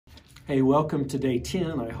Hey, welcome to day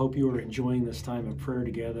 10. I hope you are enjoying this time of prayer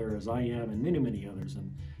together as I am and many others.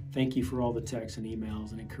 And thank you for all the texts and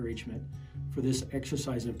emails and encouragement for this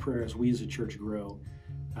exercise in prayer as we as a church grow,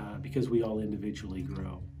 because we all individually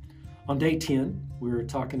grow. On day 10, we're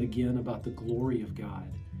talking again about the glory of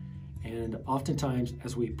God. And oftentimes,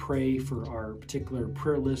 as we pray for our particular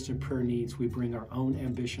prayer list and prayer needs, we bring our own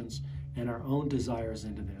ambitions and our own desires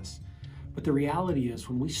into this. But the reality is,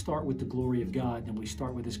 when we start with the glory of God, then we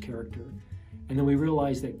start with His character. And then we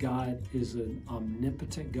realize that God is an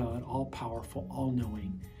omnipotent God, all-powerful,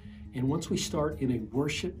 all-knowing. And once we start in a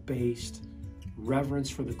worship-based reverence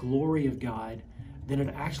for the glory of God, then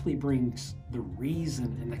it actually brings the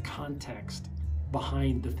reason and the context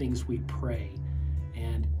behind the things we pray.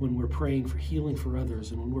 And when we're praying for healing for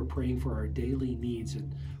others, and when we're praying for our daily needs,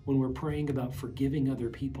 and when we're praying about forgiving other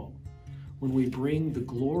people, when we bring the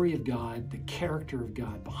glory of God, the character of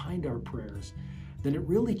God behind our prayers, then it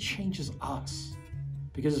really changes us.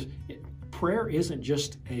 Because prayer isn't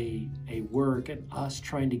just a work and us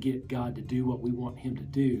trying to get God to do what we want Him to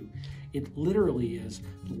do. It literally is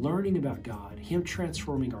learning about God, Him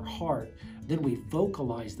transforming our heart, then we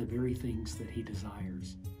vocalize the very things that He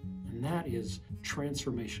desires. And that is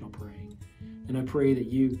transformational praying. And I pray that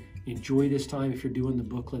you enjoy this time if you're doing the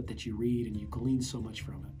booklet, that you read and you glean so much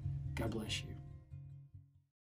from it. God bless you.